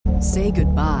Say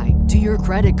goodbye to your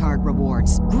credit card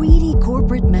rewards. Greedy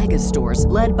corporate mega stores,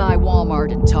 led by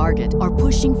Walmart and Target, are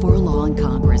pushing for a law in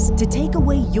Congress to take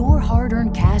away your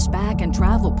hard-earned cash back and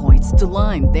travel points to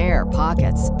line their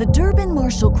pockets. The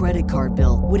Durbin-Marshall credit card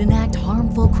bill would enact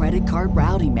harmful credit card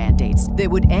routing mandates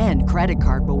that would end credit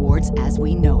card rewards as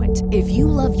we know it. If you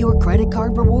love your credit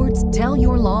card rewards, tell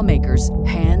your lawmakers,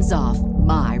 hands off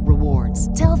my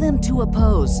rewards. Tell them to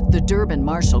oppose the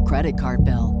Durbin-Marshall credit card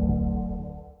bill.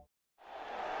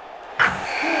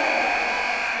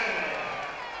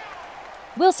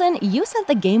 Wilson, you sent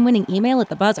the game-winning email at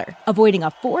the buzzer, avoiding a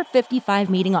 4:55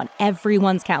 meeting on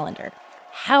everyone's calendar.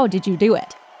 How did you do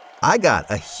it? I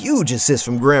got a huge assist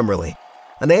from Grammarly,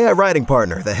 an AI writing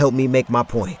partner that helped me make my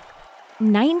point.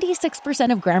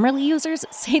 96% of Grammarly users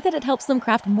say that it helps them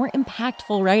craft more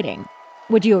impactful writing.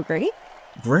 Would you agree?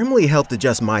 Grammarly helped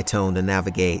adjust my tone to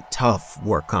navigate tough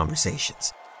work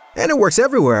conversations. And it works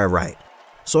everywhere I write,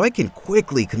 so I can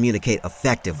quickly communicate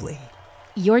effectively.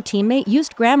 Your teammate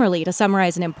used Grammarly to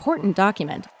summarize an important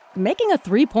document, making a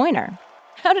 3-pointer.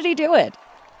 How did he do it?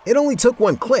 It only took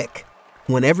one click.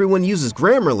 When everyone uses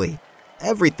Grammarly,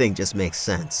 everything just makes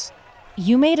sense.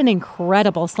 You made an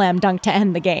incredible slam dunk to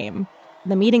end the game.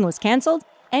 The meeting was canceled,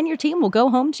 and your team will go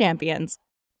home champions.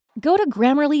 Go to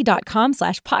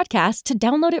Grammarly.com/podcast to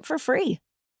download it for free.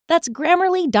 That's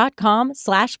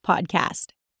Grammarly.com/podcast.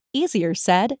 Easier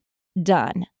said,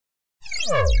 done.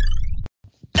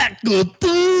 Taco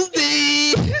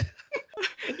Tuesday!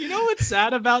 You know what's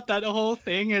sad about that whole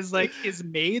thing is like his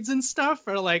maids and stuff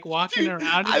are like walking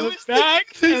around in the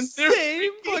back the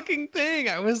same fucking thing.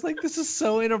 I was like, this is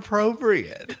so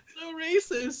inappropriate. So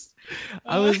racist.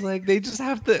 I was like, they just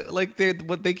have to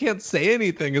they can't say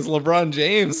anything is LeBron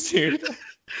James, dude.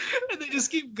 And they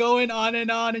just keep going on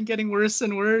and getting worse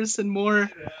and worse and more.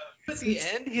 At the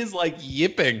end, he's like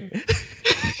yipping.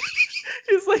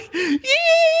 He's like,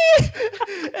 yeah!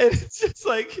 And it's just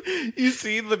like, you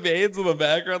see the maids in the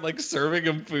background, like, serving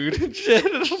him food and shit.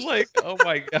 And I'm like, oh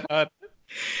my God.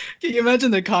 Can you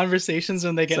imagine the conversations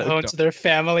when they get home to their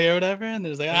family or whatever? And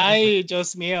there's like, ay,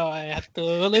 Dios mío, I have to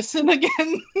listen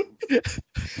again to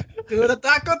the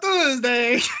Taco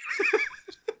Tuesday.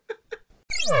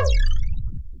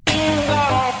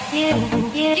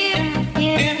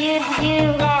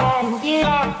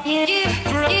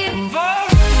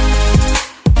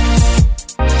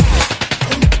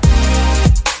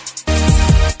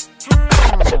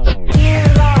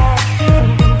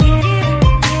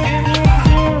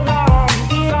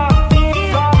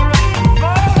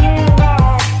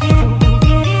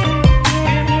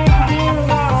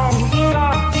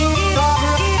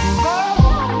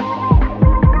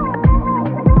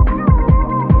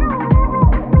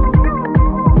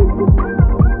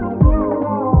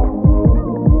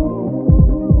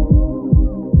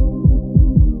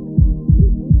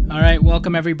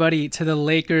 Welcome everybody to the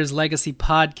Lakers Legacy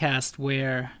Podcast,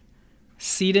 where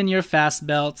seat in your fast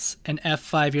belts and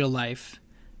F5 your life.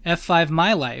 F5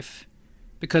 my life,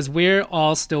 because we're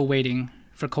all still waiting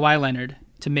for Kawhi Leonard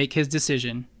to make his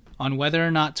decision on whether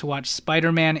or not to watch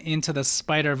Spider-Man Into the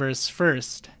Spider-Verse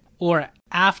first, or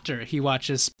after he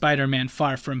watches Spider-Man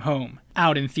Far From Home,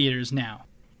 out in theaters now.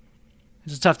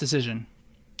 It's a tough decision.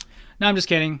 No, I'm just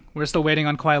kidding. We're still waiting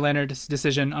on Kawhi Leonard's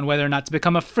decision on whether or not to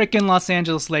become a frickin' Los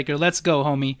Angeles Laker. Let's go,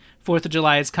 homie. 4th of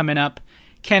July is coming up.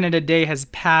 Canada Day has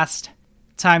passed.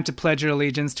 Time to pledge your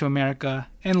allegiance to America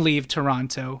and leave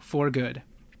Toronto for good.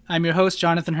 I'm your host,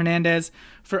 Jonathan Hernandez.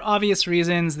 For obvious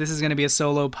reasons, this is going to be a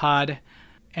solo pod.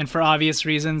 And for obvious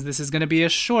reasons, this is going to be a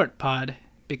short pod.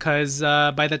 Because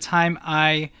by the time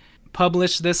I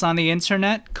publish this on the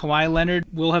internet, Kawhi Leonard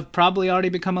will have probably already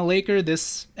become a Laker.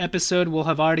 This episode will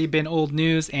have already been old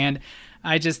news, and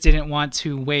I just didn't want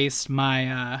to waste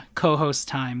my co-host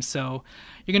time, so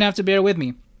you're gonna have to bear with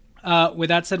me. With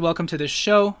that said, welcome to the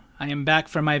show. I am back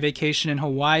from my vacation in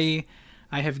Hawaii.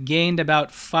 I have gained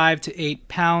about 5 to 8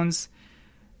 pounds.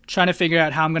 Trying to figure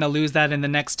out how I'm gonna lose that in the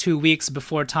next 2 weeks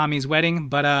before Tommy's wedding,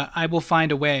 but I will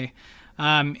find a way.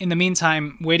 In the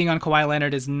meantime, waiting on Kawhi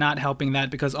Leonard is not helping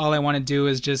that, because all I want to do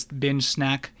is just binge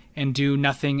snack and do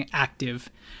nothing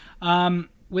active.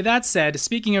 With that said,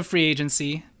 speaking of free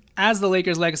agency, as the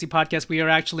Lakers Legacy Podcast, we are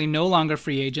actually no longer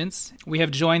free agents. We have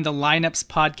joined the Lineups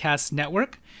Podcast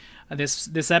Network.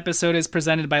 This episode is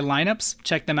presented by Lineups.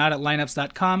 Check them out at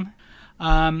lineups.com.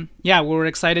 We're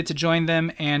excited to join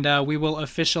them, and we will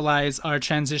officialize our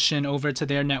transition over to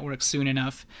their network soon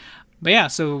enough. But yeah,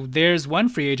 so there's one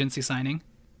free agency signing.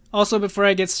 Also, before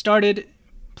I get started,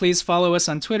 please follow us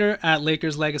on Twitter at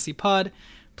Lakers Legacy Pod.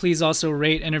 Please also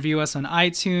rate and review us on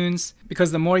iTunes,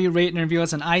 because the more you rate and review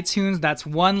us on iTunes, that's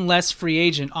one less free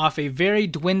agent off a very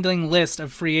dwindling list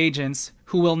of free agents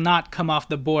who will not come off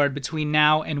the board between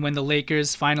now and when the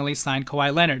Lakers finally sign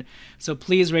Kawhi Leonard. So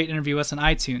please rate and review us on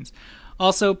iTunes.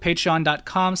 Also,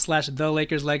 patreon.com/The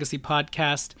Lakers Legacy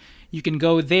Podcast. You can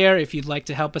go there if you'd like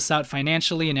to help us out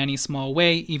financially in any small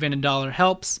way. Even $1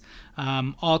 helps.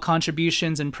 All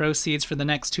contributions and proceeds for the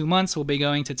next 2 months will be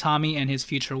going to Tommy and his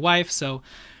future wife, so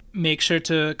make sure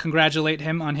to congratulate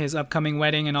him on his upcoming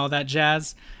wedding and all that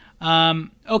jazz.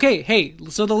 Okay, hey,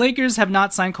 so the Lakers have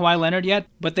not signed Kawhi Leonard yet,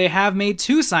 but they have made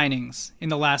 2 signings in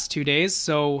the last 2 days,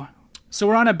 so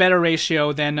we're on a better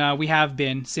ratio than we have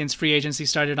been since free agency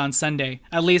started on Sunday,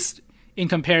 at least in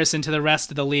comparison to the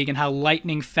rest of the league and how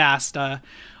lightning fast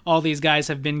all these guys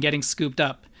have been getting scooped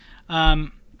up.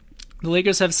 The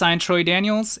Lakers have signed Troy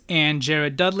Daniels and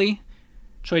Jared Dudley.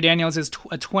 Troy Daniels is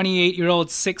a 28-year-old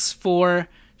 6'4"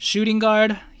 shooting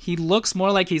guard. He looks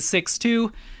more like he's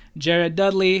 6'2". Jared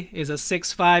Dudley is a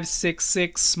 6'5",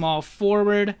 6'6" small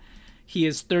forward. He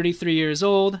is 33 years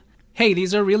old. Hey,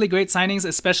 these are really great signings,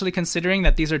 especially considering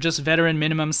that these are just veteran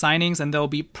minimum signings and they'll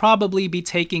probably be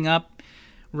taking up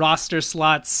roster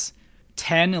slots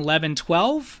 10, 11,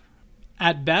 12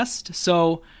 at best.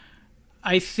 So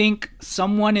I think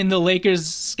someone in the Lakers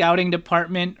scouting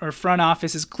department or front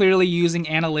office is clearly using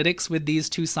analytics with these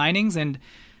 2 signings, and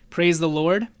praise the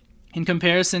Lord. In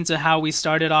comparison to how we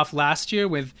started off last year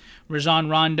with Rajon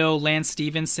Rondo, Lance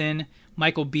Stevenson,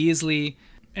 Michael Beasley,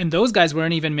 and those guys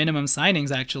weren't even minimum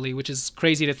signings actually, which is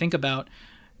crazy to think about.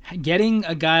 Getting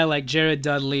a guy like Jared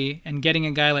Dudley and getting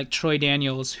a guy like Troy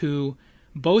Daniels, who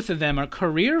both of them are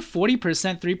career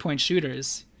 40% three-point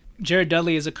shooters. Jared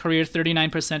Dudley is a career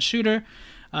 39% shooter.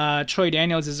 Troy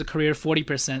Daniels is a career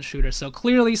 40% shooter. So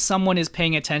clearly someone is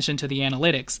paying attention to the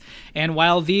analytics. And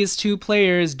while these 2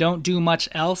 players don't do much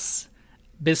else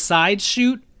besides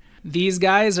shoot, these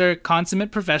guys are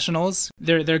consummate professionals.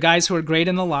 They're guys who are great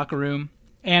in the locker room.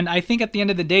 And I think at the end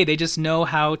of the day, they just know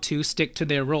how to stick to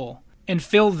their role and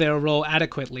fill their role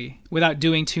adequately without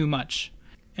doing too much.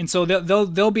 And so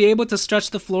they'll be able to stretch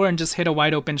the floor and just hit a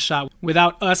wide open shot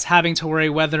without us having to worry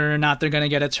whether or not they're going to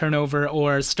get a turnover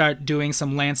or start doing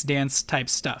some Lance Dance type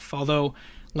stuff. Although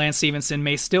Lance Stevenson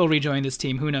may still rejoin this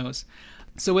team, who knows.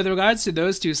 So with regards to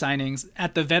those 2 signings,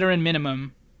 at the veteran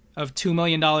minimum of $2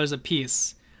 million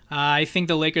apiece, I think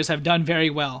the Lakers have done very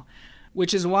well.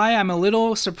 Which is why I'm a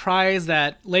little surprised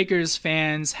that Lakers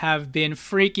fans have been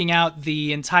freaking out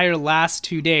the entire last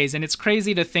 2 days. And it's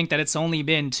crazy to think that it's only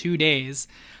been 2 days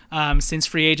since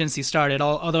free agency started,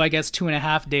 although I guess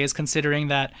 2.5 days considering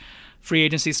that free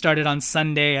agency started on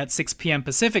Sunday at 6 p.m.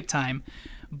 Pacific time.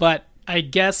 But I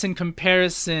guess in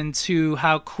comparison to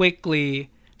how quickly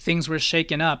things were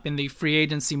shaken up in the free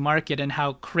agency market and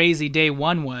how crazy day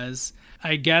 1 was,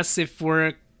 I guess if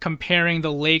we're comparing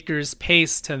the Lakers'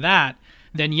 pace to that,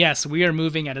 then yes, we are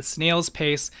moving at a snail's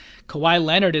pace. Kawhi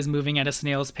Leonard is moving at a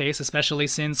snail's pace, especially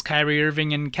since Kyrie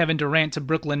Irving and Kevin Durant to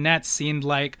Brooklyn Nets seemed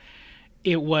like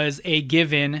it was a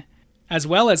given, as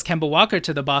well as Kemba Walker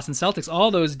to the Boston Celtics. All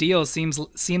those deals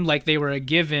seemed like they were a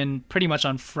given pretty much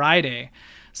on Friday.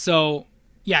 So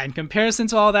yeah, in comparison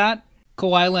to all that,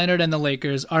 Kawhi Leonard and the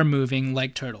Lakers are moving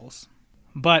like turtles.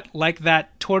 But like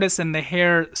that tortoise and the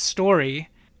hare story,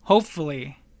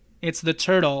 hopefully it's the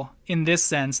turtle, in this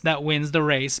sense, that wins the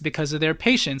race because of their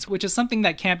patience, which is something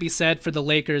that can't be said for the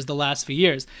Lakers the last few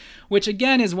years, which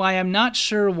again is why I'm not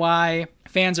sure why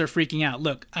fans are freaking out.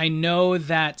 Look, I know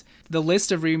that the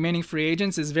list of remaining free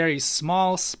agents is very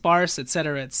small, sparse,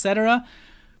 etc.,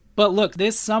 but look,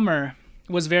 this summer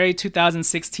was very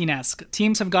 2016-esque.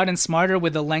 Teams have gotten smarter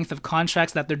with the length of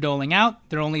contracts that they're doling out.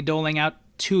 They're only doling out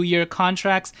 2-year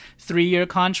contracts, 3-year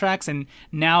contracts, and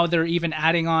now they're even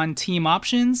adding on team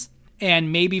options,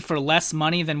 and maybe for less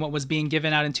money than what was being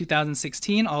given out in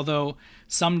 2016, although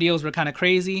some deals were kind of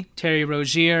crazy. Terry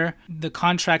Rozier, the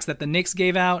contracts that the Knicks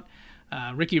gave out,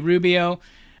 Ricky Rubio.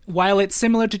 While it's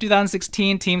similar to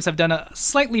 2016, teams have done a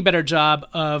slightly better job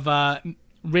of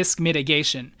risk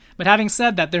mitigation. But having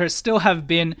said that, there still have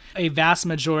been a vast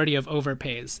majority of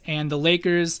overpays, and the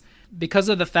Lakers, because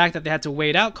of the fact that they had to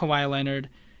wait out Kawhi Leonard,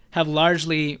 have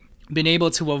largely been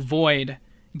able to avoid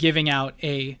giving out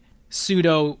a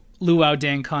pseudo Luol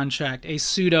Deng contract, a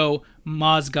pseudo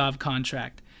Mozgov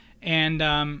contract.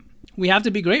 And we have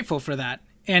to be grateful for that.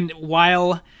 And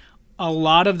while a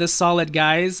lot of the solid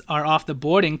guys are off the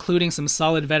board, including some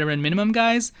solid veteran minimum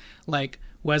guys like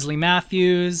Wesley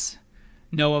Matthews,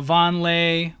 Noah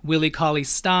Vonleh, Willie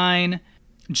Cauley-Stein,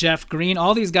 Jeff Green.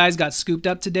 All these guys got scooped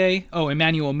up today. Oh,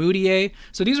 Emmanuel Mudiay.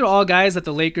 So these are all guys that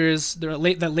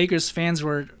Lakers fans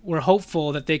were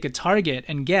hopeful that they could target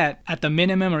and get at the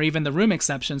minimum or even the room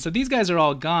exception. So these guys are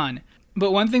all gone.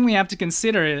 But one thing we have to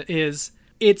consider is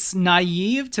it's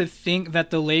naive to think that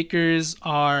the Lakers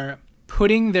are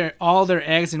putting all their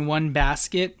eggs in one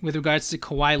basket with regards to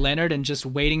Kawhi Leonard and just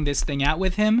waiting this thing out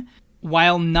with him,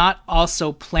 while not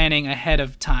also planning ahead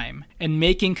of time and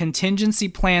making contingency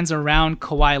plans around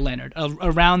Kawhi Leonard,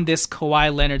 around this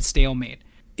Kawhi Leonard stalemate.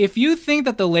 If you think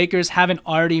that the Lakers haven't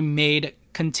already made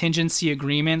contingency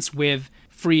agreements with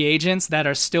free agents that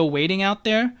are still waiting out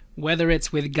there, whether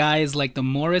it's with guys like the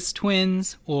Morris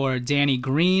twins or Danny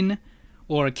Green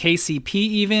or KCP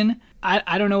even,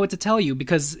 I don't know what to tell you,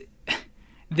 because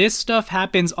this stuff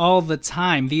happens all the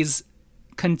time. These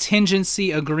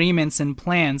contingency agreements and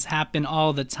plans happen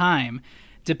all the time.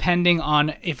 Depending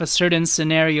on if a certain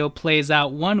scenario plays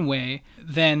out one way,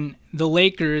 then the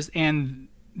Lakers and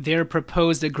their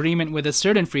proposed agreement with a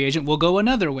certain free agent will go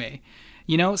another way.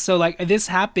 So like this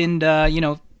happened,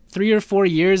 3 or 4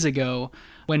 years ago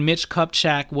when Mitch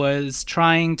Kupchak was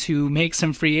trying to make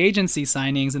some free agency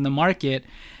signings in the market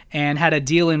and had a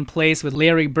deal in place with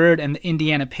Larry Bird and the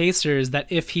Indiana Pacers that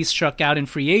if he struck out in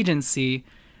free agency,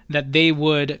 that they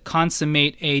would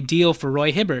consummate a deal for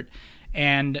Roy Hibbert.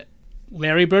 And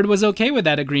Larry Bird was okay with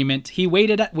that agreement. He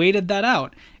waited that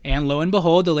out. And lo and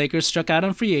behold, the Lakers struck out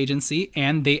on free agency,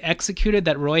 and they executed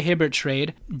that Roy Hibbert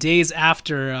trade days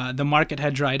after the market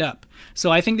had dried up.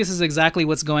 So I think this is exactly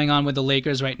what's going on with the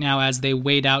Lakers right now as they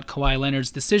wait out Kawhi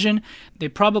Leonard's decision. They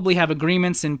probably have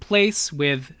agreements in place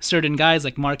with certain guys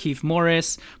like Markieff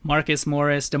Morris, Marcus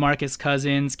Morris, DeMarcus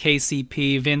Cousins,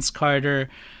 KCP, Vince Carter,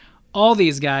 all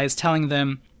these guys telling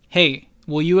them, hey,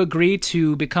 will you agree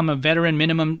to become a veteran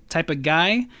minimum type of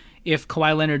guy if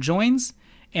Kawhi Leonard joins?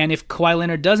 And if Kawhi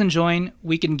Leonard doesn't join,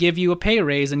 we can give you a pay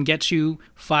raise and get you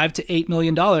 $5 to $8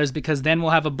 million, because then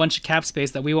we'll have a bunch of cap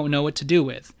space that we won't know what to do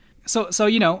with. So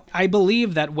I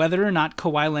believe that whether or not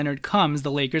Kawhi Leonard comes,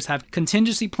 the Lakers have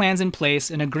contingency plans in place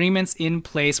and agreements in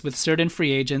place with certain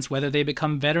free agents, whether they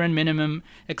become veteran minimum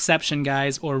exception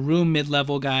guys or room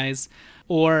mid-level guys,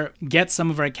 or get some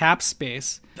of our cap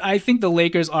space. I think the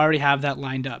Lakers already have that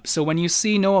lined up. So when you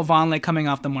see Noah Vonleh coming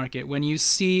off the market, when you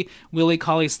see Willie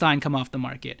Cauley-Stein come off the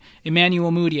market,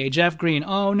 Emmanuel Mudiay, Jeff Green,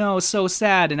 oh no, so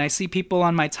sad. And I see people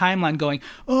on my timeline going,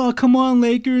 oh, come on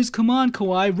Lakers, come on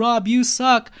Kawhi, Rob, you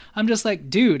suck. I'm just like,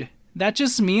 dude, that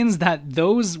just means that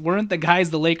those weren't the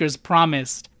guys the Lakers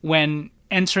promised when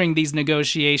entering these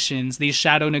negotiations, these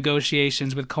shadow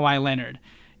negotiations with Kawhi Leonard.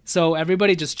 So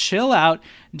everybody just chill out,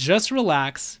 just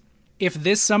relax. If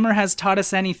this summer has taught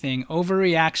us anything,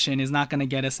 overreaction is not going to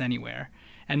get us anywhere.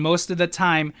 And most of the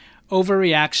time,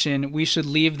 overreaction, we should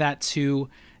leave that to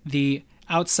the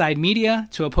outside media,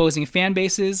 to opposing fan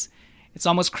bases. It's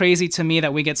almost crazy to me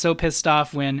that we get so pissed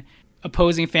off when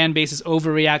opposing fan bases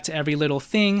overreact to every little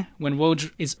thing, when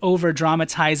Woj is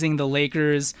over-dramatizing the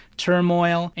Lakers'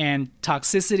 turmoil and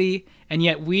toxicity, and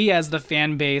yet we as the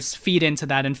fan base feed into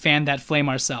that and fan that flame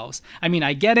ourselves. I mean,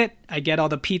 I get it. I get all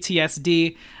the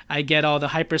PTSD. I get all the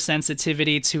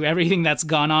hypersensitivity to everything that's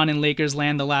gone on in Lakers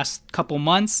land the last couple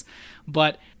months.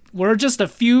 But we're just a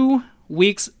few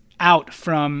weeks out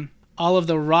from all of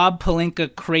the Rob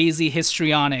Pelinka crazy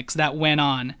histrionics that went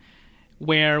on,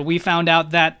 where we found out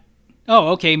that, oh,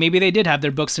 okay, maybe they did have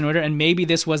their books in order, and maybe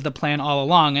this was the plan all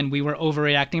along, and we were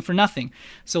overreacting for nothing.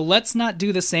 So let's not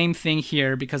do the same thing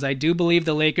here, because I do believe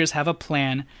the Lakers have a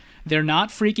plan. They're not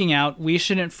freaking out. We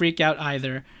shouldn't freak out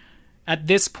either. At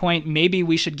this point, maybe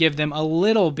we should give them a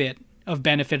little bit of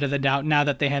benefit of the doubt now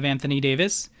that they have Anthony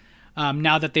Davis,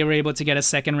 now that they were able to get a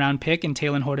second-round pick in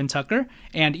Talen Horton-Tucker,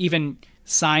 and even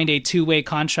signed a two-way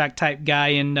contract type guy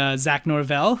in Zach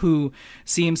Norvell, who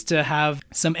seems to have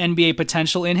some NBA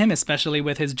potential in him, especially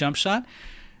with his jump shot.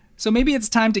 So maybe it's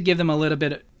time to give them a little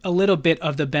bit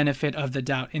of the benefit of the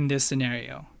doubt in this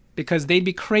scenario, because they'd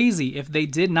be crazy if they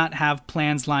did not have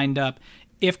plans lined up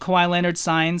if Kawhi Leonard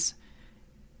signs,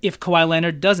 if Kawhi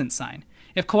Leonard doesn't sign.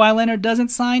 If Kawhi Leonard doesn't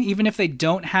sign, even if they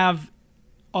don't have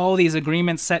all these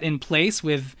agreements set in place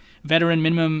with veteran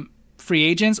minimum free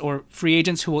agents or free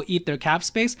agents who will eat their cap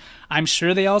space, I'm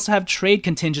sure they also have trade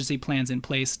contingency plans in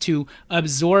place to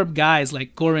absorb guys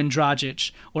like Goran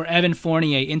Dragic or Evan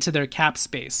Fournier into their cap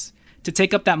space to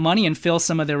take up that money and fill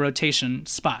some of their rotation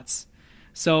spots.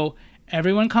 So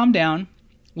everyone calm down.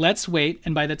 Let's wait.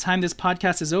 And by the time this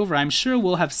podcast is over, I'm sure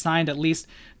we'll have signed at least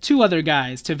 2 other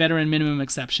guys to veteran minimum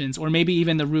exceptions, or maybe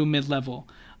even the room mid-level.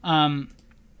 And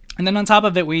then on top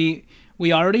of it, we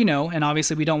already know, and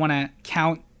obviously we don't want to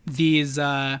count these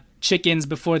chickens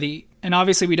before the And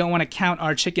obviously we don't want to count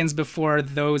our chickens before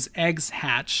those eggs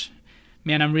hatch.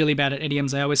 Man, I'm really bad at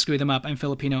idioms. I always screw them up. I'm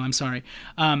Filipino. I'm sorry.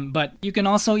 But you can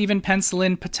also even pencil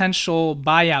in potential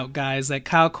buyout guys like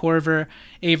Kyle Korver,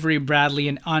 Avery Bradley,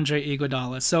 and Andre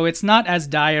Iguodala. So it's not as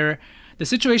dire. The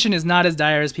situation is not as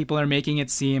dire as people are making it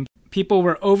seem. People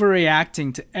were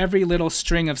overreacting to every little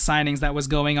string of signings that was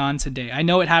going on today. I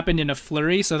know it happened in a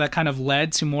flurry, so that kind of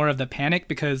led to more of the panic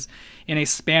because in a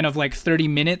span of like 30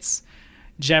 minutes,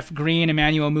 Jeff Green,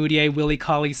 Emmanuel Mudiay, Willie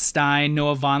Cauley-Stein,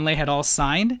 Noah Vonleh had all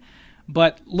signed.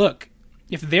 But look,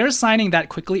 if they're signing that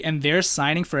quickly and they're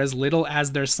signing for as little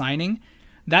as they're signing,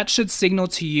 that should signal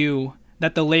to you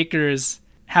that the Lakers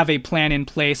have a plan in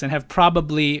place and have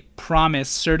probably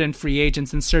promised certain free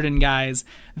agents and certain guys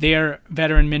their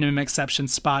veteran minimum exception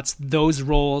spots, those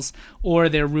roles, or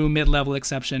their room mid-level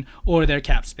exception, or their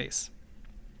cap space.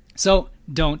 So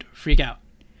don't freak out.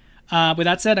 With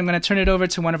that said, I'm going to turn it over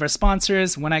to one of our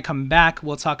sponsors. When I come back,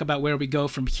 we'll talk about where we go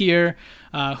from here,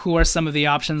 who are some of the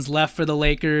options left for the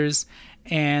Lakers,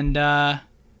 and what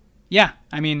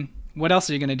else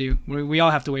are you going to do? We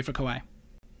all have to wait for Kawhi.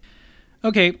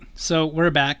 Okay, so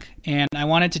we're back, and I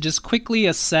wanted to just quickly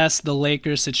assess the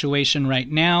Lakers situation right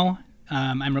now.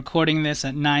 I'm recording this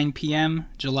at 9 p.m.,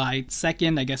 July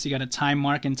 2nd. I guess you got to time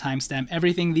mark and timestamp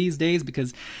everything these days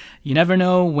because you never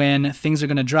know when things are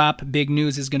going to drop, big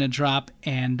news is going to drop,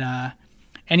 and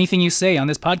anything you say on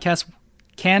this podcast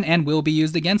can and will be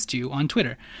used against you on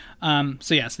Twitter.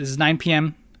 So yes, this is 9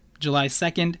 p.m., July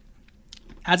 2nd.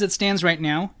 As it stands right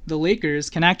now, the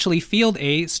Lakers can actually field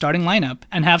a starting lineup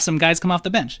and have some guys come off the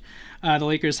bench. The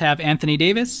Lakers have Anthony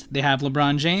Davis, they have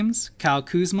LeBron James, Kyle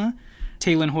Kuzma,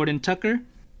 Talen Horton-Tucker,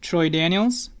 Troy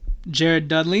Daniels, Jared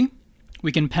Dudley.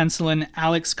 We can pencil in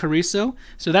Alex Caruso.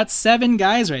 So that's 7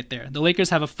 guys right there. The Lakers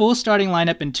have a full starting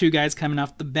lineup and 2 guys coming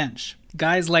off the bench.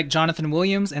 Guys like Jonathan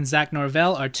Williams and Zach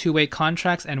Norvell are two-way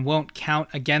contracts and won't count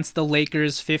against the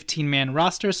Lakers' 15-man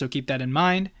roster, so keep that in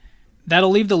mind.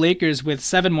 That'll leave the Lakers with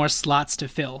 7 more slots to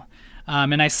fill.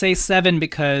 And I say 7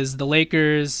 because the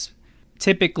Lakers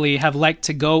typically have liked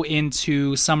to go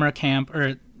into summer camp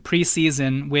or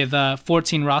preseason with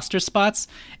 14 roster spots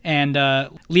and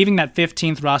leaving that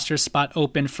 15th roster spot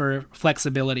open for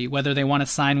flexibility, whether they want to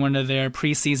sign one of their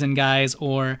preseason guys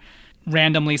or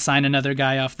randomly sign another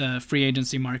guy off the free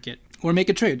agency market or make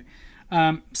a trade.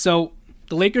 So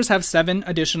the Lakers have 7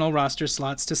 additional roster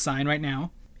slots to sign right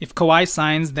now. If Kawhi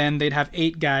signs, then they'd have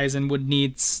 8 guys and we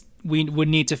would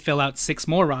need to fill out 6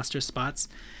 more roster spots.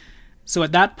 So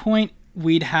at that point,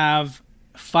 we'd have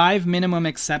 5 minimum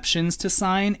exceptions to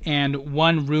sign and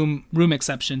 1 room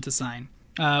exception to sign.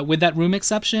 With that room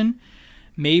exception,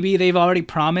 maybe they've already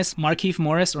promised Markieff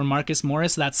Morris or Marcus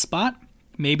Morris that spot.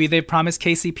 Maybe they've promised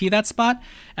KCP that spot.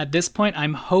 At this point,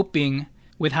 I'm hoping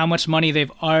with how much money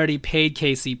they've already paid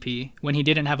KCP when he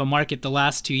didn't have a market the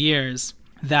last 2 years,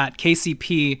 that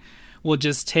KCP will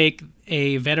just take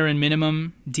a veteran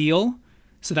minimum deal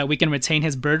so that we can retain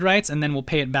his bird rights and then we'll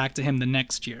pay it back to him the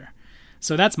next year.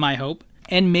 So that's my hope.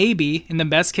 And maybe, in the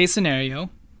best case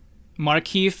scenario,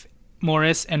 Markieff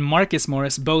Morris and Marcus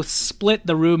Morris both split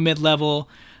the room mid-level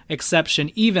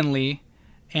exception evenly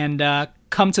and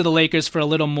come to the Lakers for a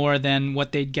little more than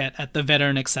what they'd get at the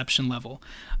veteran exception level.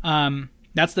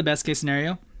 That's the best case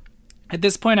scenario. At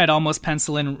this point, I'd almost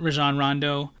pencil in Rajon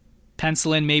Rondo,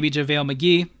 pencil in maybe JaVale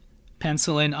McGee,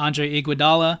 pencil in Andre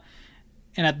Iguodala,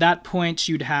 and at that point,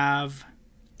 you'd have,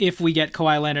 if we get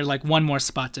Kawhi Leonard, like 1 more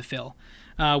spot to fill.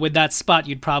 With that spot,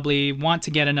 you'd probably want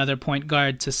to get another point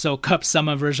guard to soak up some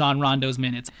of Rajon Rondo's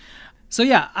minutes. So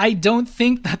yeah, I don't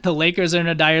think that the Lakers are in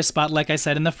a dire spot, like I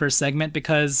said in the first segment,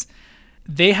 because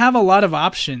they have a lot of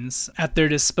options at their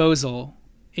disposal.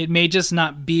 It may just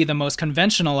not be the most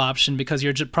conventional option because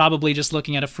you're probably just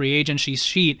looking at a free agency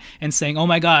sheet and saying, oh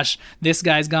my gosh, this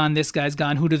guy's gone,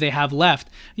 who do they have left?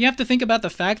 You have to think about the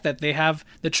fact that they have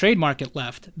the trade market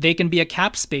left. They can be a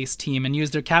cap space team and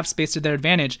use their cap space to their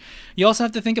advantage. You also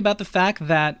have to think about the fact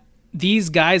that these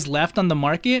guys left on the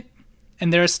market,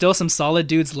 and there are still some solid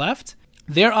dudes left,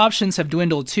 their options have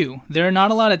dwindled too. There are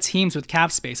not a lot of teams with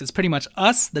cap space. It's pretty much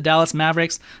us, the Dallas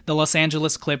Mavericks, the Los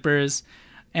Angeles Clippers,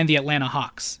 and the Atlanta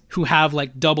Hawks, who have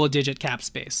like double-digit cap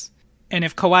space. And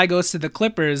if Kawhi goes to the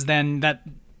Clippers, then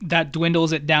that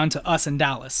dwindles it down to us and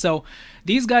Dallas. So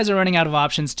these guys are running out of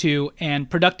options too, and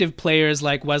productive players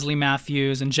like Wesley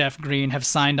Matthews and Jeff Green have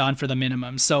signed on for the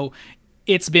minimum. So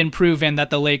it's been proven that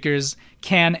the Lakers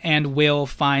can and will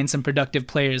find some productive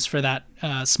players for that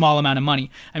small amount of money.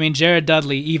 I mean, Jared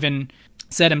Dudley even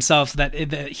said himself that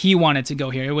he wanted to go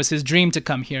here. It was his dream to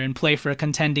come here and play for a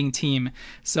contending team.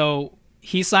 So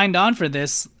he signed on for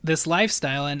this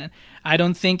lifestyle, and I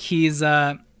don't think he's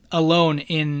alone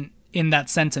in in that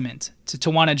sentiment to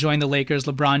want to join the Lakers,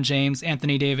 LeBron James,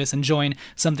 Anthony Davis, and join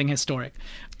something historic.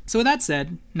 So with that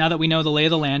said, now that we know the lay of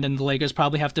the land and the Lakers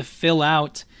probably have to fill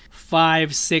out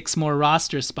 5-6 more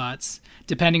roster spots,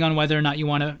 depending on whether or not you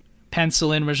want to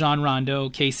pencil in Rajon Rondo,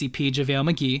 KCP, JaVale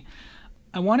McGee,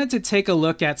 I wanted to take a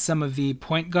look at some of the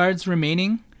point guards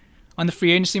remaining on the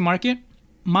free agency market.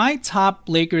 My top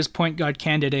Lakers point guard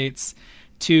candidates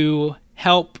to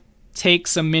help take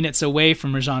some minutes away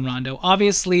from Rajon Rondo.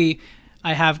 Obviously,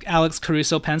 I have Alex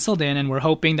Caruso penciled in, and we're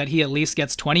hoping that he at least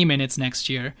gets 20 minutes next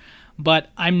year. But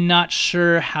I'm not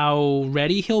sure how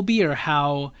ready he'll be or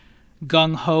how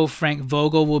gung-ho Frank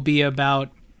Vogel will be about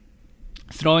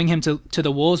throwing him to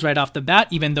the Wolves right off the bat,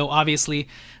 even though obviously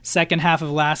second half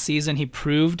of last season he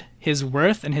proved his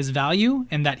worth and his value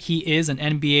and that he is an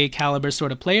NBA caliber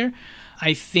sort of player.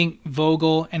 I think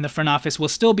Vogel and the front office will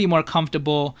still be more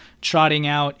comfortable trotting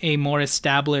out a more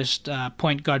established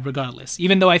point guard regardless,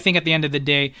 even though I think at the end of the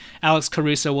day, Alex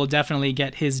Caruso will definitely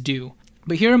get his due.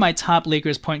 But here are my top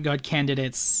Lakers point guard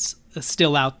candidates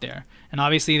still out there. And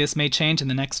obviously this may change in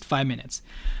the next 5 minutes.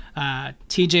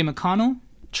 TJ McConnell,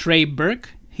 Trey Burke.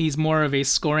 He's more of a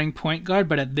scoring point guard,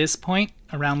 but at this point,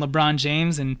 around LeBron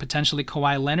James and potentially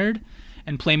Kawhi Leonard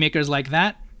and playmakers like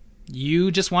that,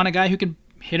 you just want a guy who can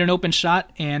hit an open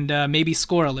shot and maybe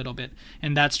score a little bit.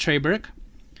 And that's Trey Burke.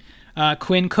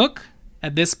 Quinn Cook.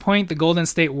 At this point, the Golden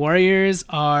State Warriors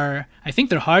are, I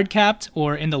think they're hard capped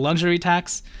or in the luxury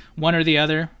tax, one or the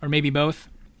other, or maybe both.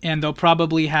 And they'll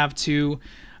probably have to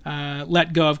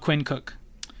let go of Quinn Cook.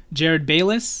 Jared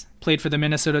Bayless played for the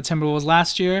Minnesota Timberwolves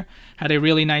last year, had a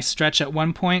really nice stretch at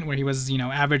one point where he was,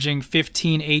 averaging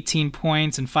 15, 18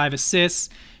 points and 5 assists,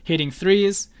 hitting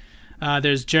threes.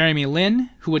 There's Jeremy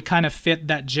Lin, who would kind of fit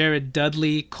that Jared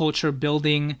Dudley culture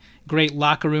building, great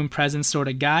locker room presence sort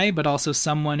of guy, but also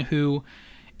someone who,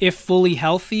 if fully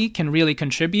healthy, can really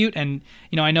contribute. And,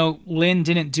 I know Lin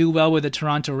didn't do well with the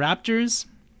Toronto Raptors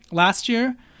last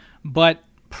year, but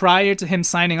prior to him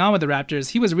signing on with the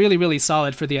Raptors, he was really, really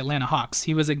solid for the Atlanta Hawks.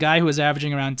 He was a guy who was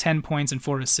averaging around 10 points and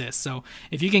 4 assists. So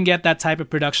if you can get that type of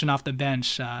production off the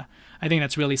bench, I think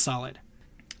that's really solid.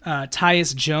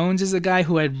 Tyus Jones is a guy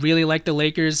who I'd really like the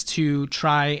Lakers to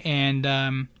try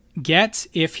and get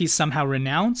if he's somehow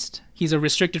renounced. He's a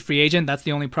restricted free agent. That's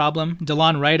the only problem.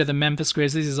 DeLon Wright of the Memphis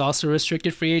Grizzlies is also a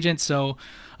restricted free agent. So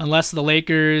unless the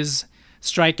Lakers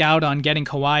strike out on getting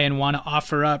Kawhi and want to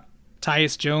offer up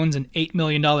Tyus Jones an $8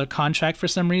 million contract for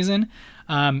some reason,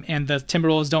 and the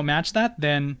Timberwolves don't match that,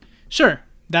 then sure,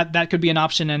 that could be an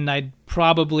option, and I'd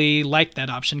probably like that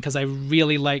option because I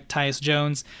really like Tyus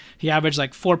Jones. He averaged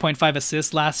like 4.5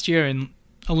 assists last year in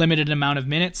a limited amount of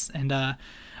minutes, and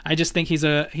I just think he's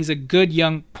a good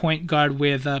young point guard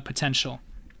with potential.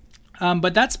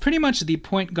 But that's pretty much the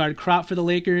point guard crop for the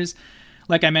Lakers.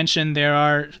 Like I mentioned, there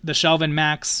are the Shelvin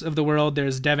Max of the world.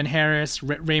 There's Devin Harris,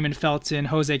 Raymond Felton,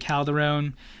 Jose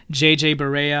Calderon, JJ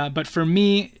Barea. But for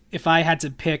me, if I had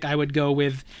to pick, I would go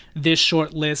with this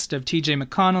short list of TJ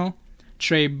McConnell,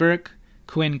 Trey Burke,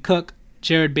 Quinn Cook,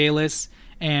 Jared Bayless,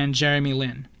 and Jeremy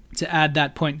Lin to add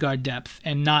that point guard depth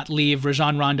and not leave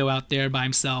Rajon Rondo out there by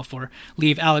himself or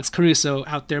leave Alex Caruso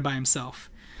out there by himself.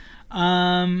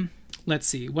 Let's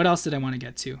see. What else did I want to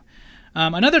get to?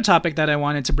 Another topic that I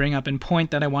wanted to bring up and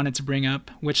point that I wanted to bring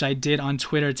up, which I did on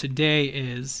Twitter today,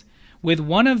 is with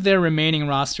one of their remaining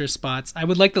roster spots, I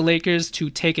would like the Lakers to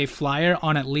take a flyer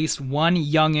on at least one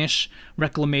youngish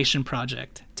reclamation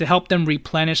project to help them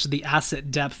replenish the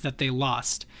asset depth that they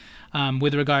lost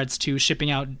with regards to shipping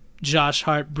out Josh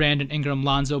Hart, Brandon Ingram,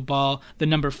 Lonzo Ball, the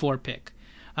number 4 pick.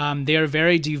 They are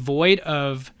very devoid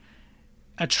of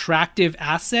attractive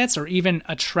assets, or even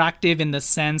attractive in the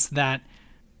sense that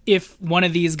if one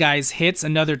of these guys hits,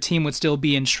 another team would still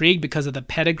be intrigued because of the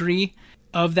pedigree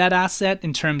of that asset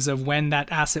in terms of when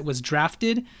that asset was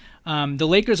drafted. The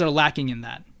Lakers are lacking in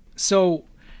that. So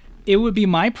it would be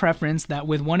my preference that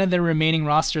with one of their remaining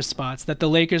roster spots, that the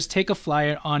Lakers take a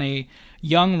flyer on a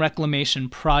young reclamation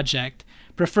project,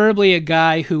 preferably a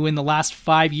guy who in the last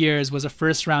 5 years was a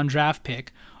first-round draft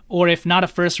pick, or if not a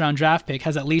first-round draft pick,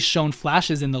 has at least shown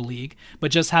flashes in the league,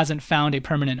 but just hasn't found a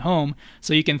permanent home.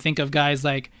 So you can think of guys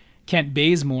like Kent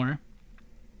Bazemore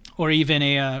or even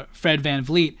a Fred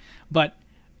VanVleet. But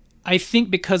I think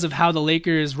because of how the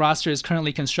Lakers roster is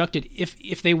currently constructed,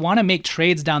 if they want to make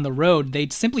trades down the road, they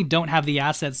simply don't have the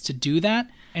assets to do that.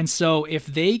 And so if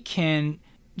they can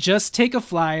just take a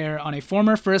flyer on a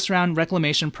former first-round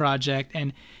reclamation project,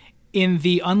 and in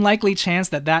the unlikely chance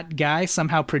that that guy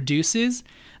somehow produces,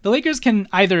 the Lakers can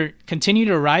either continue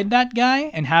to ride that guy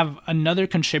and have another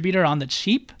contributor on the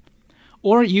cheap,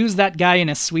 or use that guy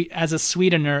as a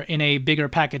sweetener in a bigger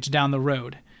package down the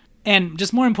road. And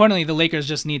just more importantly, the Lakers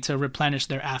just need to replenish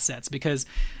their assets, because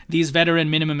these veteran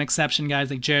minimum exception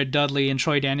guys like Jared Dudley and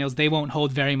Troy Daniels, they won't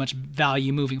hold very much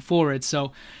value moving forward.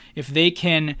 So if they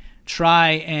can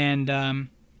try and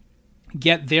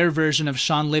get their version of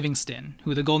Sean Livingston,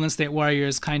 who the Golden State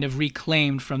Warriors kind of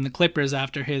reclaimed from the Clippers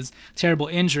after his terrible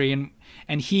injury,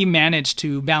 and he managed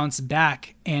to bounce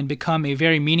back and become a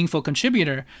very meaningful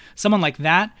contributor, someone like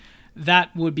that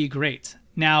would be great.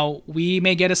 Now, we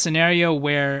may get a scenario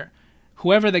where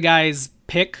whoever the guys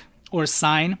pick or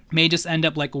sign may just end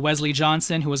up like Wesley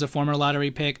Johnson, who was a former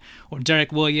lottery pick, or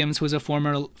Derek Williams, who was a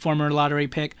former lottery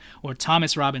pick, or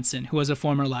Thomas Robinson, who was a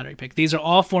former lottery pick. These are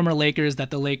all former Lakers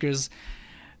that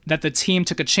the team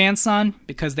took a chance on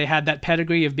because they had that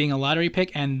pedigree of being a lottery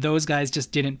pick, and those guys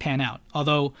just didn't pan out.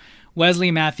 Although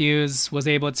Wesley Matthews was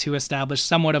able to establish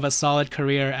somewhat of a solid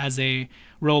career as a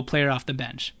role player off the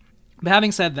bench. But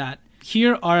having said that,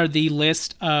 here are the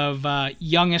list of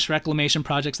youngish reclamation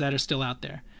projects that are still out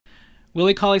there.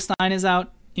 Willie Cauley-Stein is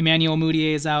out, Emmanuel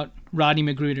Mudiay is out, Rodney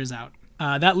McGruder's out.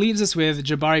 That leaves us with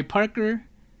Jabari Parker.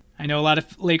 I know a lot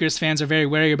of Lakers fans are very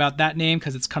wary about that name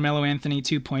because it's Carmelo Anthony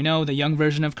 2.0, the young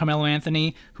version of Carmelo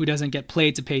Anthony who doesn't get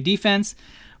played to pay defense.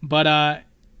 But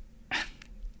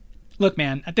look,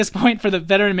 man, at this point for the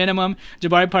veteran minimum,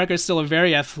 Jabari Parker is still a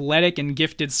very athletic and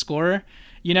gifted scorer.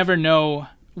 You never know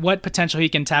what potential he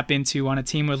can tap into on a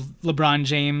team with LeBron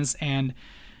James and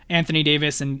Anthony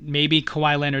Davis and maybe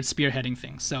Kawhi Leonard spearheading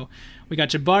things. So we got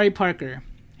Jabari Parker,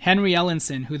 Henry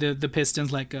Ellenson, who the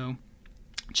Pistons let go,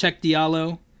 Cheick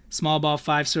Diallo, small ball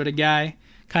 5 sort of guy,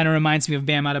 kind of reminds me of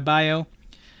Bam Adebayo.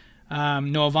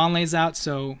 Noah Vonleh's out,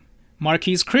 so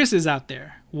Marquise Chris is out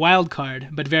there, wild card,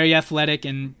 but very athletic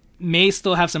and may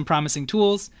still have some promising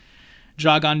tools.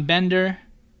 Dragan Bender,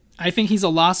 I think he's a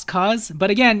lost cause, but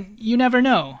again, you never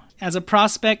know. As a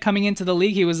prospect coming into the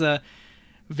league, he was a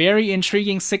very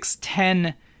intriguing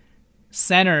 6'10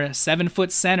 center,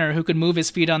 7-foot center who could move his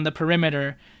feet on the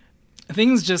perimeter.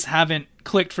 Things just haven't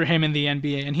clicked for him in the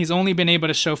NBA, and he's only been able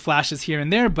to show flashes here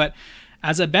and there, but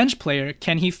as a bench player,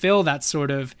 can he fill that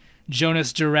sort of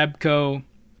Jonas Jerebko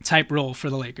type role for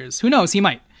the Lakers? Who knows? He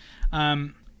might.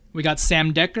 We got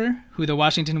Sam Decker, who the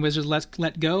Washington Wizards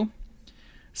let go.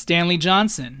 Stanley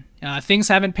Johnson. Things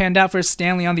haven't panned out for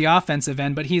Stanley on the offensive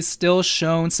end, but he's still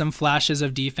shown some flashes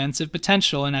of defensive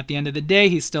potential, and at the end of the day,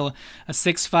 he's still a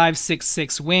 6'5",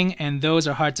 6'6" wing, and those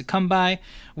are hard to come by.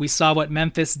 We saw what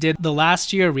Memphis did the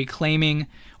last year, reclaiming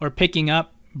or picking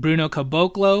up Bruno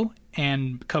Caboclo,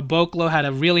 and Caboclo had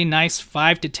a really nice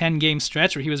 5 to 10 game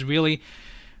stretch where he was really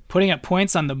putting up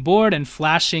points on the board and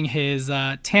flashing his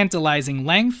tantalizing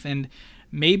length, and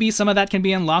maybe some of that can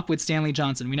be unlocked with Stanley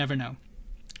Johnson. We never know.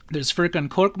 There's Furkan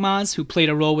Korkmaz, who played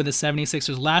a role with the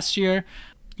 76ers last year.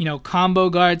 Combo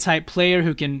guard type player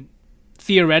who can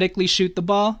theoretically shoot the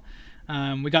ball.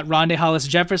 We got Rondae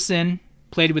Hollis-Jefferson,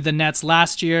 played with the Nets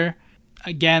last year.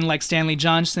 Again, like Stanley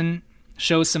Johnson,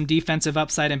 shows some defensive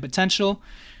upside and potential.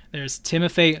 There's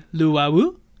Timofey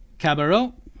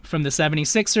Luwawu-Cabarrot from the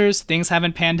 76ers. Things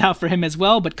haven't panned out for him as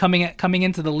well, but coming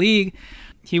into the league,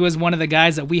 he was one of the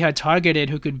guys that we had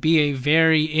targeted who could be a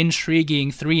very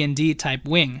intriguing 3-and-D type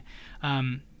wing.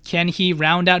 Can he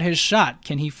round out his shot?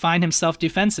 Can he find himself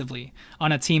defensively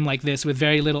on a team like this with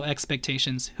very little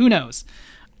expectations? Who knows?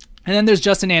 And then there's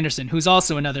Justin Anderson, who's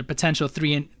also another potential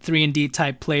 3-and-D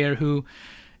type player who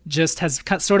just has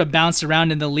sort of bounced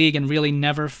around in the league and really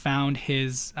never found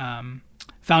his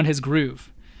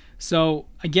groove. So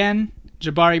again,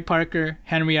 Jabari Parker,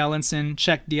 Henry Ellenson,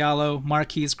 Cheick Diallo,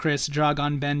 Marquise Chris,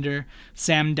 Dragan Bender,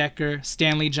 Sam Decker,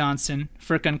 Stanley Johnson,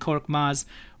 Furkan Korkmaz,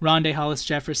 Rondae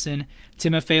Hollis-Jefferson,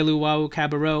 Timofey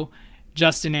Luwawu-Cabarrot,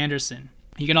 Justin Anderson.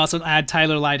 You can also add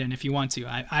Tyler Lydon if you want to.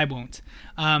 I won't.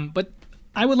 But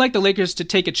I would like the Lakers to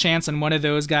take a chance on one of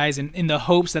those guys in the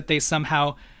hopes that they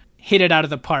somehow hit it out of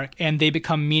the park and they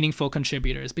become meaningful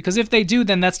contributors. Because if they do,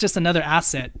 then that's just another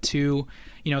asset to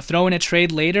throw in a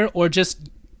trade later or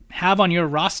just have on your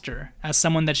roster as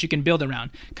someone that you can build around.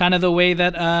 Kind of the way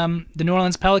that the New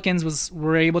Orleans Pelicans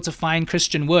were able to find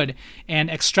Christian Wood and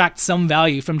extract some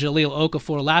value from Jahlil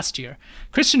Okafor last year.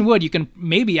 Christian Wood, you can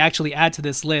maybe actually add to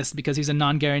this list because he's a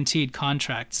non-guaranteed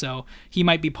contract, so he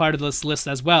might be part of this list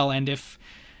as well. And if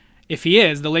he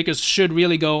is, the Lakers should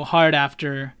really go hard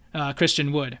after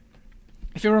Christian Wood.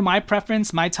 If it were my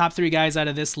preference, my top 3 guys out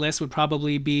of this list would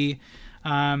probably be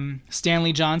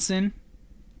Stanley Johnson.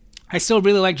 I still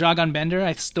really like Dragan Bender.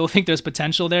 I still think there's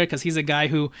potential there because he's a guy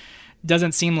who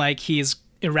doesn't seem like he's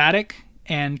erratic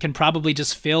and can probably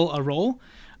just fill a role.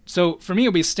 So for me, it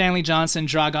would be Stanley Johnson,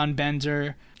 Dragan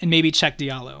Bender, and maybe Cheick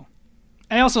Diallo.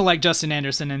 I also like Justin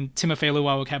Anderson and Timofey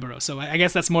Luwawu-Cabarrot. So I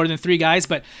guess that's more than 3 guys,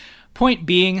 but Point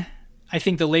being, I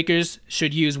think the Lakers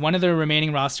should use one of their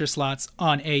remaining roster slots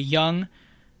on a young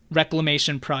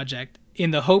reclamation project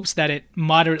in the hopes that it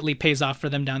moderately pays off for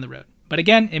them down the road. But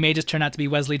again, it may just turn out to be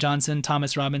Wesley Johnson,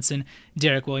 Thomas Robinson,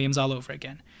 Derek Williams all over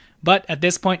again. But at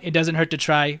this point, it doesn't hurt to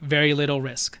try. Very little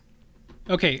risk.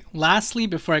 Okay, lastly,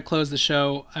 before I close the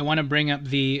show, I want to bring up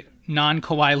the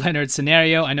non-Kawhi Leonard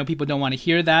scenario. I know people don't want to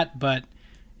hear that, but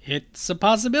it's a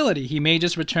possibility. He may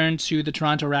just return to the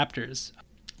Toronto Raptors.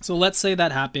 So let's say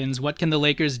that happens. What can the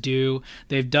Lakers do?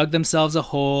 They've dug themselves a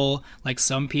hole, like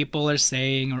some people are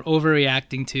saying or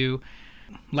overreacting to.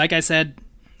 Like I said,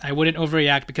 I wouldn't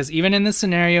overreact because even in this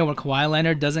scenario where Kawhi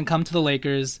Leonard doesn't come to the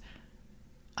Lakers,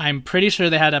 I'm pretty sure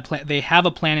they have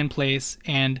a plan in place,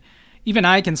 and even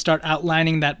I can start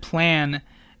outlining that plan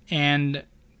and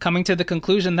coming to the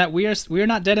conclusion that we are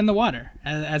not dead in the water,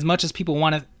 as much as people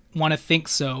want to think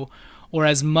so, or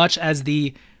as much as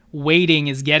the waiting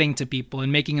is getting to people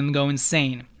and making them go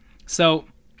insane. So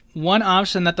one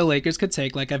option that the Lakers could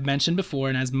take, like I've mentioned before,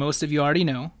 and as most of you already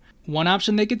know, one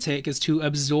option they could take is to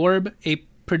absorb a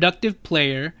productive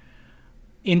player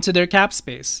into their cap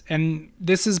space. And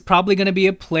this is probably going to be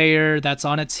a player that's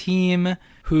on a team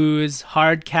who's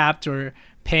hard capped or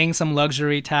paying some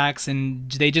luxury tax,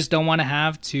 and they just don't want to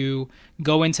have to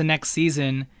go into next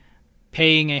season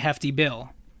paying a hefty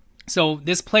bill. So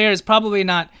this player is probably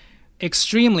not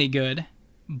extremely good,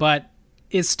 but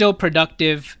is still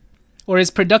productive, or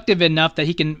is productive enough that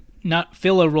he can not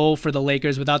fill a role for the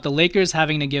Lakers without the Lakers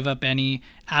having to give up any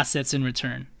assets in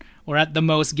return, or at the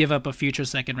most give up a future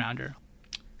second rounder.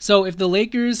 So if the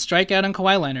Lakers strike out on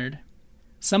Kawhi Leonard,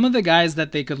 some of the guys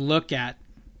that they could look at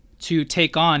to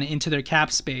take on into their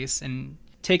cap space and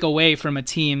take away from a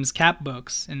team's cap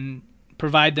books and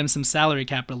provide them some salary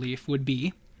cap relief would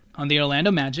be, on the Orlando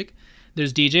Magic,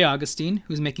 there's DJ Augustine,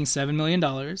 who's making $7 million.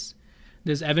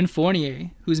 There's Evan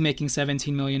Fournier, who's making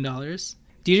 $17 million.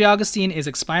 DJ Augustine is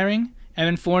expiring.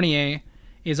 Evan Fournier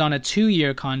is on a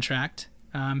 2-year contract.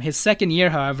 His second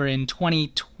year, however, in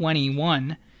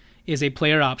 2021, is a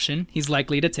player option. He's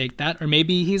likely to take that, or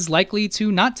maybe he's likely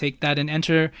to not take that and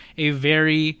enter a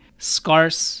very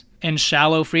scarce and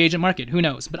shallow free agent market. Who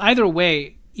knows? But either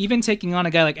way, even taking on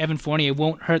a guy like Evan Fournier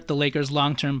won't hurt the Lakers'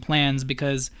 long-term plans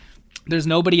because there's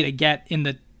nobody to get in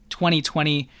the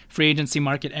 2020 free agency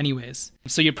market anyways.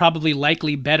 So you're probably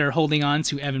likely better holding on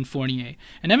to Evan Fournier.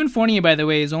 And Evan Fournier, by the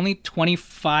way, is only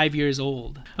 25 years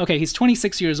old. Okay, he's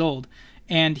 26 years old.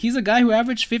 And he's a guy who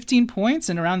averaged 15 points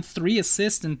and around 3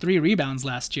 assists and 3 rebounds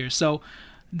last year. So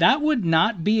that would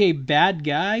not be a bad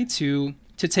guy to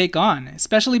take on,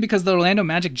 especially because the Orlando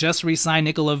Magic just re-signed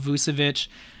Nikola Vucevic,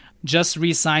 just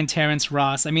re-signed Terrence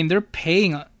Ross. I mean, they're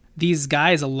paying these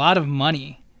guys a lot of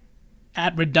money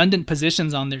at redundant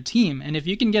positions on their team. And if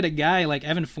you can get a guy like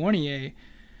Evan Fournier,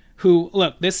 who,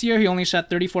 look, this year he only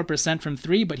shot 34% from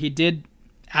 3, but he did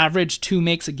average 2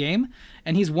 makes a game,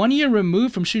 and he's 1 year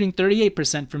removed from shooting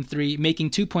 38% from 3, making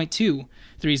 2.2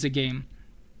 threes a game.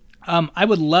 I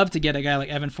would love to get a guy like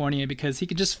Evan Fournier because he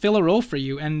could just fill a role for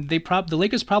you, and the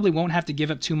Lakers probably won't have to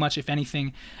give up too much, if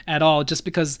anything, at all, just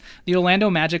because the Orlando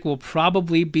Magic will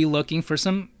probably be looking for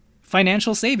some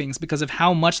financial savings because of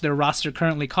how much their roster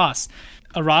currently costs.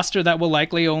 A roster that will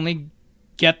likely only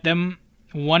get them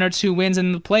 1 or 2 wins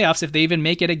in the playoffs if they even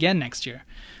make it again next year.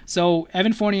 So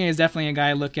Evan Fournier is definitely a guy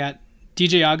I look at.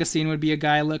 DJ Augustine would be a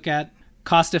guy I look at.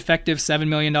 Cost-effective $7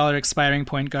 million expiring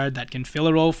point guard that can fill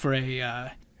a role for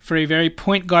a very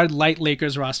point guard light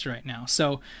Lakers roster right now.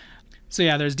 So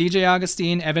yeah, there's DJ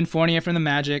Augustine, Evan Fournier from the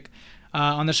Magic.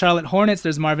 On the Charlotte Hornets,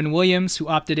 there's Marvin Williams, who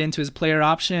opted into his player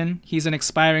option. He's an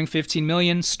expiring $15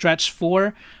 million, stretch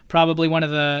 4, probably one of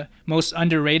the most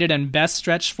underrated and best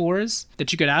stretch 4s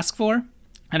that you could ask for.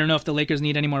 I don't know if the Lakers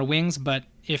need any more wings, but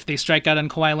if they strike out on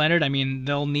Kawhi Leonard, I mean,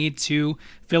 they'll need to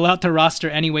fill out the roster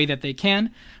any way that they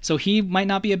can. So he might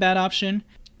not be a bad option.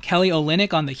 Kelly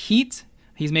Olynyk on the Heat.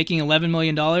 He's making $11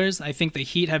 million. I think the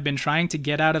Heat have been trying to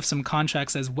get out of some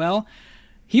contracts as well.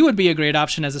 He would be a great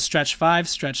option as a stretch 5,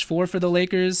 stretch 4 for the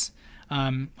Lakers.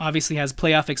 Obviously has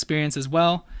playoff experience as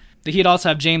well. The Heat also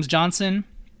have James Johnson.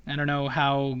 I don't know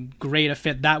how great a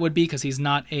fit that would be because he's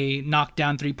not a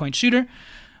knockdown 3-point shooter.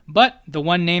 But the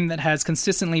one name that has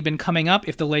consistently been coming up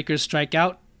if the Lakers strike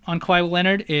out on Kawhi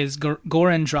Leonard is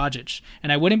Goran Dragic.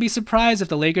 And I wouldn't be surprised if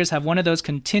the Lakers have one of those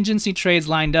contingency trades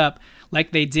lined up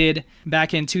like they did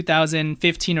back in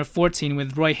 2015 or 14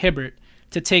 with Roy Hibbert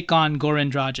to take on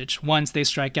Goran Dragic once they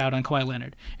strike out on Kawhi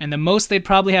Leonard. And the most they'd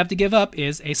probably have to give up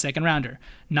is a second rounder,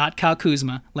 not Kyle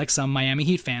Kuzma, like some Miami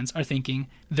Heat fans are thinking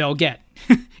they'll get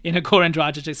in a Goran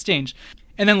Dragic exchange.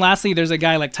 And then lastly, there's a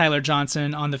guy like Tyler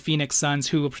Johnson on the Phoenix Suns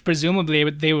who presumably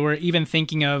they were even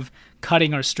thinking of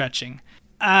cutting or stretching.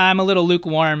 I'm a little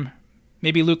lukewarm.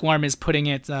 Maybe lukewarm is putting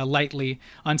it lightly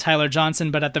on Tyler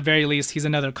Johnson, but at the very least, he's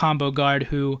another combo guard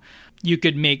who you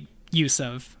could make use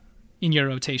of in your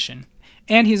rotation.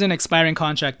 And he's an expiring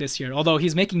contract this year, although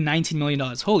he's making $19 million.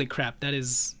 Holy crap, that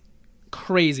is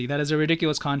crazy. That is a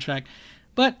ridiculous contract.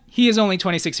 But he is only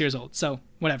 26 years old, so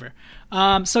whatever.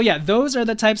 So yeah, those are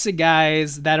the types of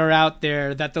guys that are out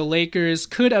there that the Lakers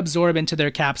could absorb into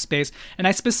their cap space. And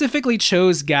I specifically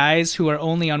chose guys who are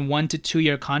only on 1 to 2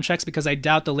 year contracts because I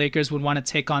doubt the Lakers would want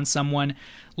to take on someone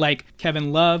like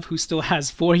Kevin Love, who still has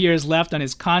 4 years left on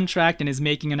his contract and is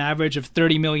making an average of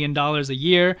 $30 million a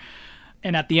year.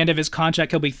 And at the end of his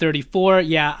contract, he'll be 34.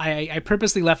 Yeah, I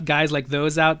purposely left guys like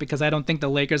those out because I don't think the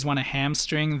Lakers want to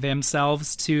hamstring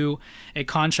themselves to a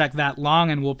contract that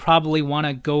long, and will probably want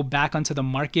to go back onto the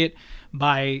market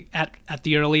by at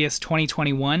the earliest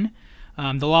 2021.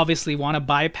 They'll obviously want to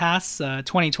bypass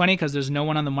 2020 because there's no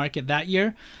one on the market that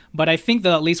year. But I think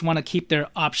they'll at least want to keep their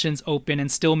options open and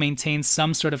still maintain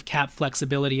some sort of cap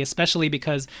flexibility, especially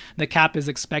because the cap is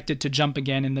expected to jump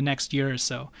again in the next year or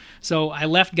so. So I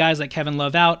left guys like Kevin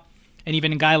Love out, and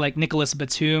even a guy like Nicholas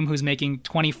Batum, who's making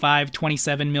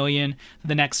 $27 million for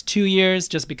the next 2 years,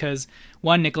 just because,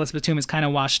 one, Nicholas Batum is kind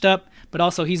of washed up, but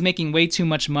also he's making way too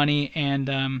much money, and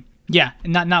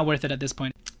not worth it at this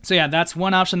point. So yeah, that's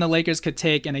one option the Lakers could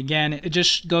take. And again, it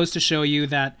just goes to show you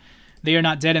that they are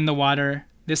not dead in the water.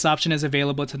 This option is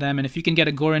available to them. And if you can get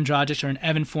a Goran Dragic or an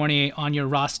Evan Fournier on your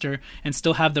roster and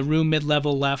still have the room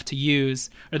mid-level left to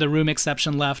use, or the room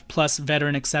exception left plus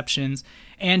veteran exceptions,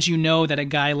 and you know that a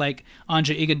guy like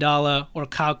Andre Iguodala or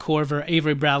Kyle Korver,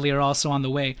 Avery Bradley are also on the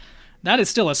way, that is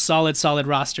still a solid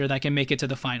roster that can make it to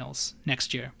the finals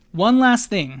next year. One last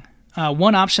thing,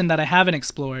 one option that I haven't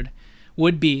explored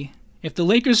would be, if the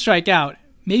Lakers strike out,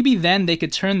 maybe then they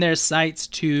could turn their sights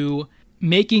to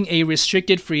making a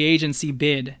restricted free agency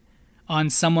bid on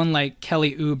someone like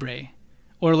Kelly Oubre,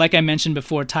 or like I mentioned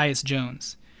before, Tyus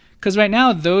Jones. Because right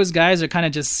now, those guys are kind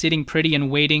of just sitting pretty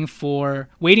and waiting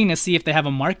to see if they have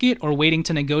a market, or waiting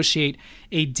to negotiate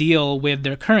a deal with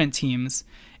their current teams.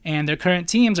 And their current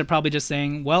teams are probably just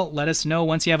saying, well, let us know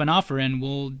once you have an offer and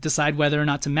we'll decide whether or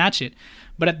not to match it.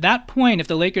 But at that point, if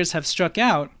the Lakers have struck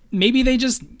out, maybe they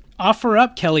just offer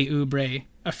up Kelly Oubre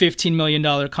a $15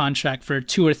 million contract for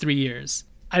 2 or 3 years.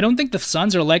 I don't think the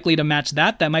Suns are likely to match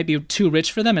that. That might be too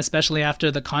rich for them, especially after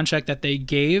the contract that they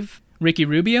gave Ricky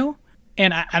Rubio.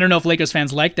 And I don't know if Lakers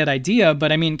fans like that idea,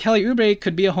 but I mean, Kelly Oubre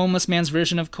could be a homeless man's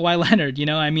version of Kawhi Leonard. You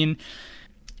know, I mean,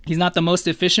 he's not the most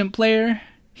efficient player.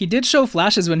 He did show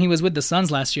flashes when he was with the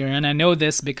Suns last year, and I know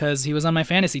this because he was on my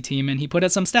fantasy team and he put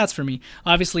out some stats for me.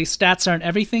 Obviously, stats aren't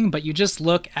everything, but you just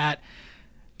look at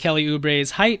Kelly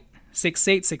Oubre's height,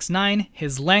 6'8", 6'9",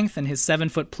 his length and his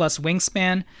 7-foot-plus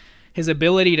wingspan, his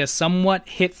ability to somewhat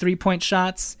hit three-point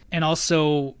shots and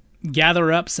also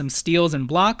gather up some steals and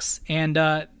blocks. And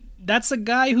that's a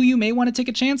guy who you may want to take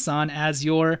a chance on as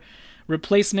your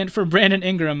replacement for Brandon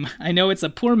Ingram. I know it's a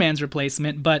poor man's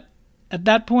replacement, but at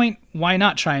that point, why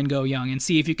not try and go young and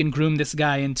see if you can groom this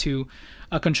guy into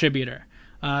a contributor?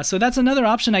 So that's another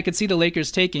option I could see the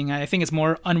Lakers taking. I think it's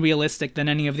more unrealistic than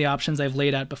any of the options I've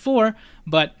laid out before,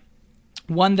 but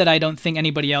one that I don't think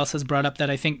anybody else has brought up that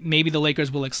I think maybe the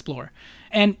Lakers will explore.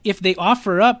 And if they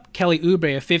offer up Kelly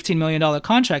Oubre a $15 million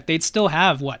contract, they'd still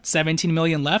have, $17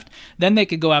 million left? Then they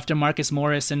could go after Marcus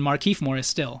Morris and Markieff Morris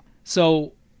still.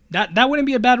 So that wouldn't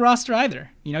be a bad roster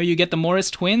either. You know, you get the Morris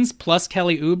twins plus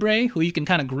Kelly Oubre, who you can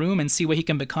kind of groom and see what he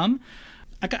can become.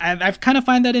 I kind of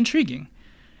find that intriguing.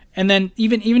 And then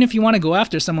even if you want to go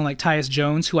after someone like Tyus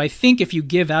Jones, who I think if you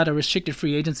give out a restricted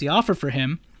free agency offer for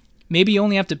him, maybe you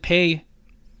only have to pay,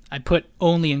 I put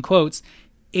only in quotes,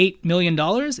 $8 million.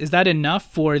 Is that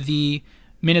enough for the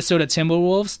Minnesota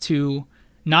Timberwolves to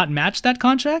not match that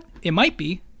contract? It might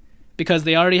be, because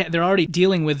they're already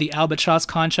dealing with the albatross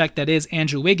contract that is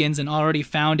Andrew Wiggins, and already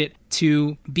found it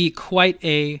to be quite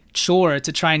a chore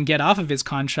to try and get off of his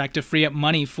contract to free up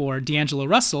money for D'Angelo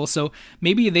Russell. So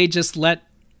maybe they just let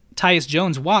Tyus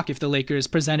Jones walk if the Lakers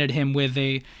presented him with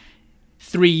a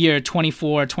 3-year,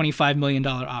 $25 million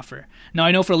offer. Now,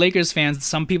 I know for Lakers fans,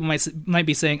 some people might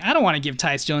be saying, I don't want to give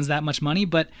Tyus Jones that much money,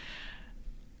 but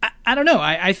I don't know.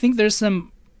 I think there's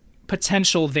some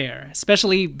potential there,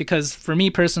 especially because for me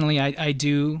personally, I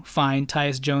do find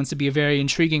Tyus Jones to be a very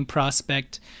intriguing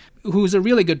prospect who's a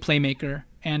really good playmaker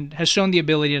and has shown the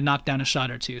ability to knock down a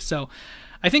shot or two. So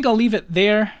I think I'll leave it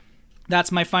there.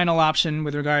 That's my final option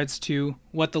with regards to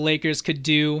what the Lakers could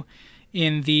do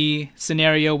in the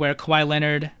scenario where Kawhi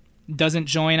Leonard doesn't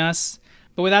join us.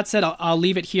 But with that said, I'll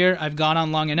leave it here. I've gone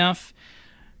on long enough.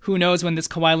 Who knows when this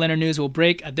Kawhi Leonard news will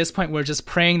break? At this point, we're just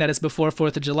praying that it's before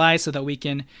 4th of July so that we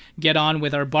can get on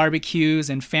with our barbecues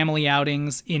and family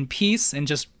outings in peace and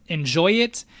just enjoy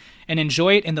it. And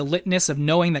enjoy it in the litness of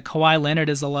knowing that Kawhi Leonard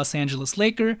is a Los Angeles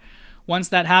Laker. Once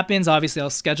that happens, obviously I'll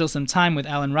schedule some time with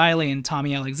Alan Riley and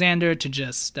Tommy Alexander to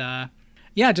just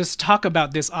talk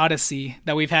about this odyssey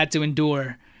that we've had to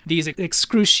endure, these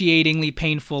excruciatingly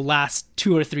painful last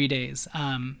 2 or 3 days.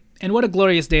 And what a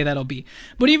glorious day that'll be.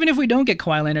 But even if we don't get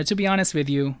Kawhi Leonard, to be honest with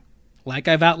you, like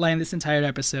I've outlined this entire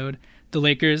episode, the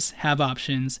Lakers have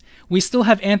options. We still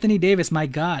have Anthony Davis, my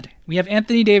God. We have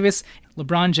Anthony Davis,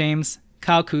 LeBron James,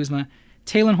 Kyle Kuzma,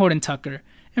 Talen Horton-Tucker,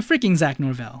 and freaking Zach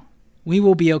Norvell. We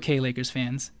will be okay, Lakers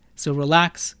fans. So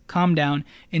relax, calm down,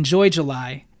 enjoy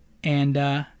July, and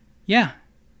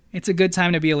it's a good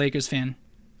time to be a Lakers fan.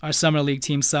 Our summer league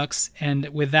team sucks, and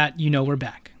with that, we're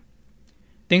back.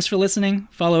 Thanks for listening.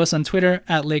 Follow us on Twitter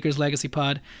at Lakers Legacy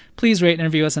Pod. Please rate and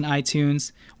review us on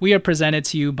iTunes. We are presented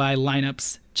to you by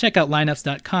Lineups. Check out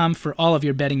lineups.com for all of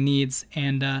your betting needs,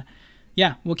 and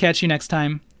we'll catch you next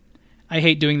time. I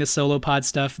hate doing the solo pod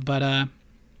stuff, but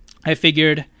I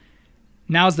figured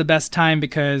now's the best time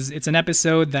because it's an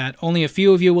episode that only a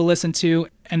few of you will listen to,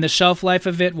 and the shelf life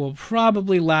of it will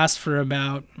probably last for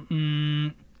about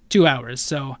 2 hours.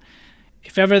 So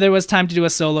if ever there was time to do a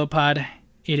solo pod,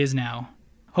 it is now.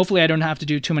 Hopefully I don't have to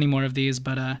do too many more of these,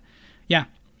 but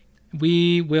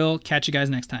we will catch you guys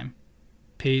next time.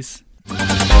 Peace.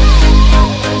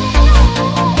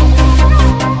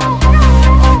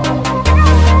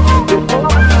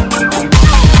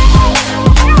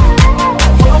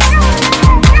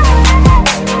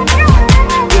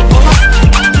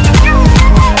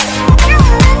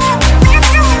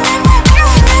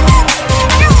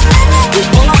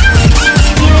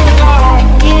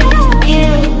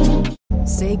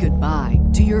 Say goodbye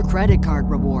to your credit card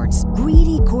rewards.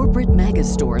 Greedy corporate mega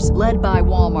stores, led by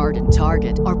Walmart and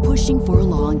Target, are pushing for a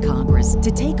law in Congress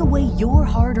to take away your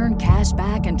hard-earned cash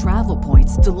back and travel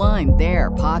points to line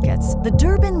their pockets. The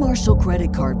Durbin-Marshall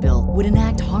credit card bill would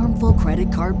enact harmful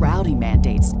credit card routing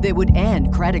mandates that would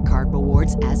end credit card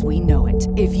rewards as we know it.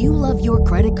 If you love your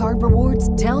credit card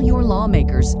rewards, tell your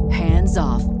lawmakers, hands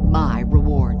off my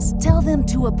rewards. Tell them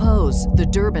to oppose the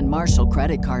Durbin-Marshall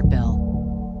credit card bill.